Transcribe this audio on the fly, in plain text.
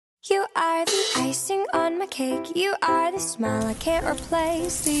You are the icing on my cake. You are the smile I can't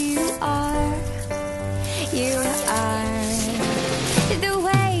replace. You are